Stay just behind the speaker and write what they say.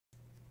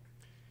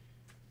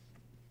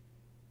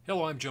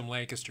Hello, I'm Jim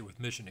Lancaster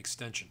with Mission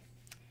Extension.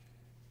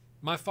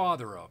 My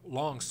father, a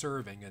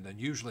long-serving and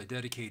unusually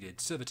dedicated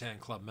Civitan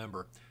Club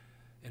member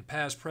and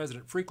past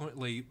president,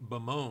 frequently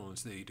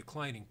bemoans the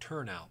declining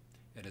turnout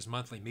at his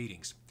monthly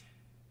meetings.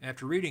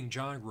 After reading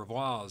John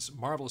Gravois'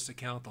 marvelous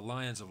account, The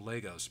Lions of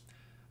Lagos,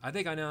 I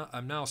think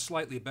I'm now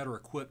slightly better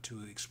equipped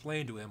to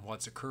explain to him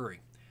what's occurring.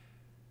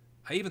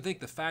 I even think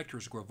the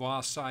factors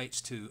Gravois cites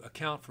to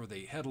account for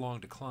the headlong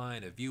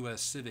decline of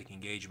U.S. civic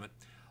engagement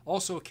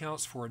also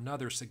accounts for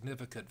another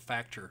significant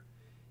factor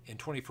in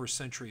 21st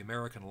century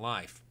American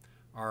life,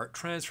 our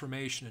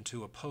transformation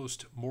into a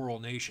post-Morrill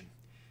nation.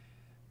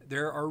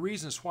 There are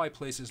reasons why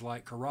places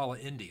like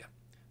Kerala, India,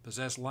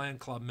 possess Lion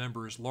Club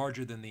members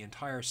larger than the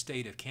entire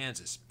state of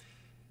Kansas.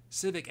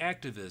 Civic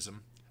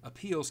activism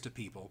appeals to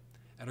people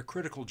at a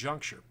critical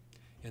juncture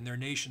in their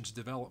nation's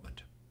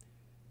development.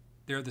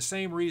 They are the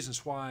same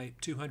reasons why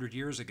 200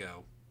 years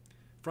ago,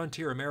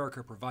 Frontier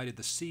America provided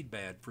the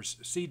seedbed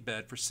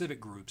for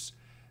civic groups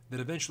that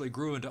eventually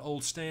grew into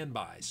old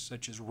standbys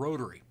such as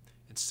Rotary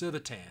and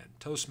Civitan,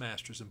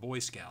 Toastmasters, and Boy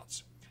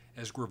Scouts.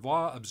 As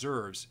Gravois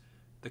observes,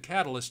 the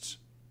catalysts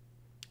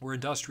were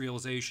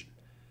industrialization,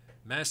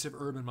 massive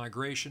urban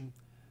migration,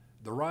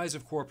 the rise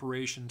of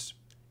corporations,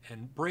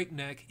 and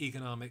breakneck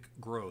economic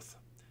growth.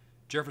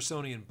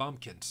 Jeffersonian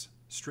bumpkins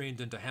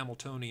streamed into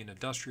Hamiltonian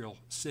industrial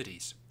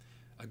cities.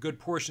 A good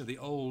portion of the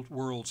old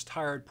world's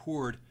tired,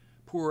 poor,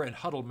 and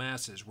huddled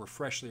masses were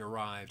freshly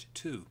arrived,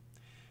 too.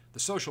 The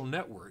social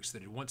networks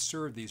that had once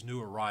served these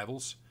new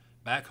arrivals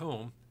back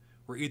home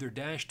were either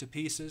dashed to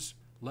pieces,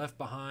 left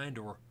behind,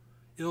 or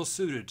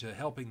ill-suited to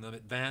helping them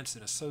advance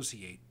and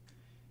associate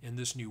in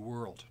this new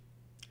world.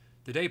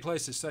 Today,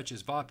 places such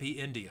as Vapi,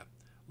 India,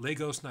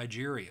 Lagos,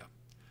 Nigeria,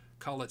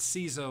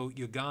 Sizo,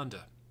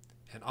 Uganda,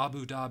 and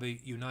Abu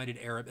Dhabi, United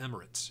Arab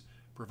Emirates,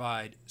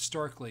 provide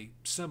starkly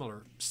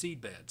similar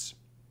seedbeds.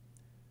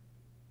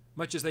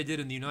 Much as they did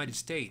in the United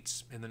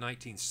States in the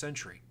 19th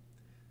century,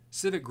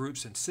 civic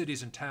groups in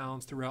cities and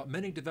towns throughout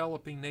many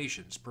developing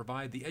nations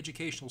provide the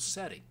educational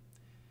setting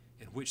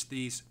in which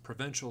these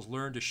provincials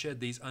learn to shed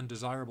these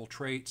undesirable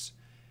traits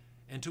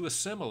and to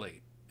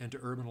assimilate into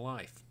urban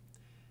life.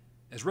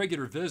 As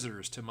regular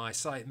visitors to my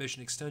site,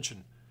 Mission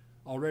Extension,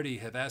 already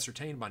have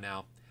ascertained by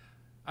now,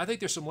 I think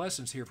there's some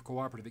lessons here for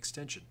cooperative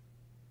extension.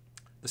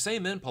 The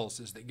same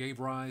impulses that gave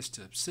rise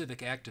to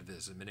civic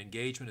activism and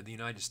engagement in the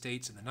United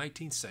States in the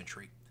 19th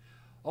century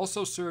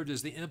also served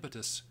as the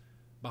impetus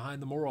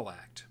behind the Morrill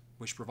Act,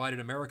 which provided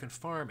American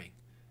farming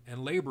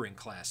and laboring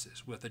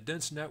classes with a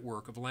dense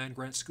network of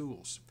land-grant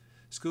schools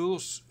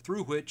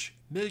through which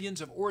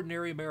millions of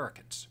ordinary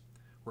Americans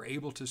were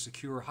able to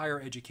secure higher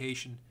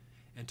education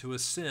and to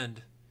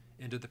ascend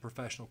into the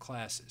professional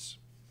classes.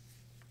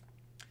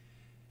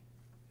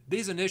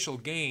 These initial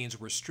gains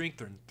were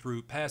strengthened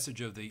through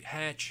passage of the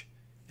Hatch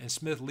and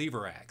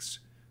Smith-Lever Acts,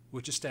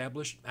 which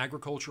established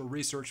agricultural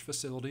research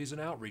facilities and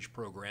outreach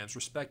programs,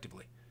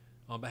 respectively,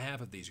 on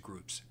behalf of these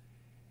groups.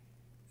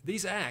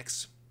 These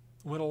acts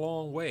went a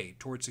long way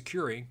toward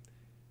securing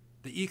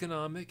the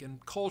economic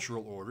and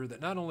cultural order that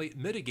not only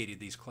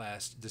mitigated these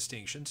class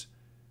distinctions,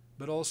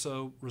 but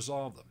also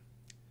resolved them.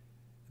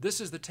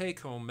 This is the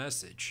take-home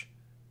message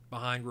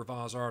behind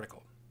Gravois'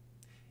 article.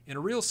 In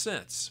a real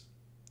sense,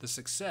 the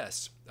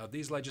success of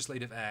these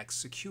legislative acts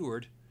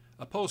secured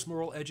a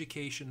post-Morrill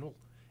educational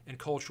and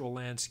cultural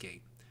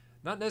landscape,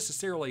 not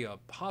necessarily a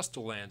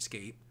hostile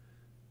landscape,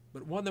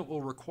 but one that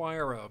will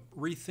require a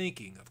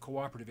rethinking of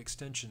cooperative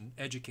extension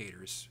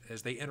educators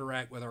as they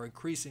interact with our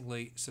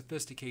increasingly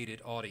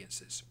sophisticated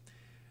audiences.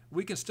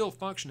 We can still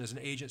function as an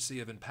agency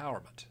of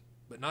empowerment,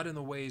 but not in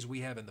the ways we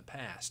have in the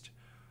past.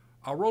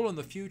 Our role in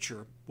the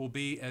future will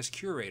be as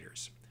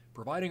curators,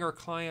 providing our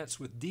clients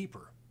with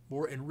deeper,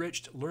 more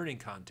enriched learning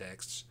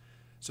contexts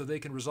so they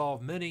can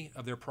resolve many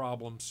of their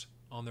problems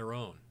on their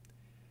own.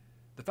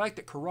 The fact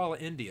that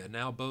Kerala, India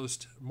now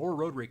boasts more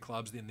Rotary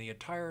clubs than the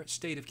entire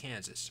state of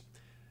Kansas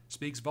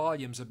speaks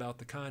volumes about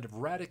the kind of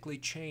radically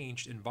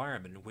changed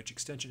environment in which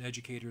extension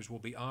educators will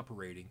be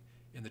operating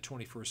in the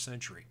 21st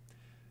century.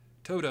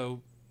 Toto,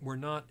 we're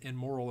not in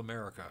Morrill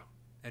America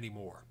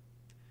anymore.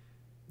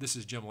 This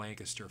is Jim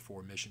Lancaster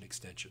for Mission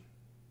Extension.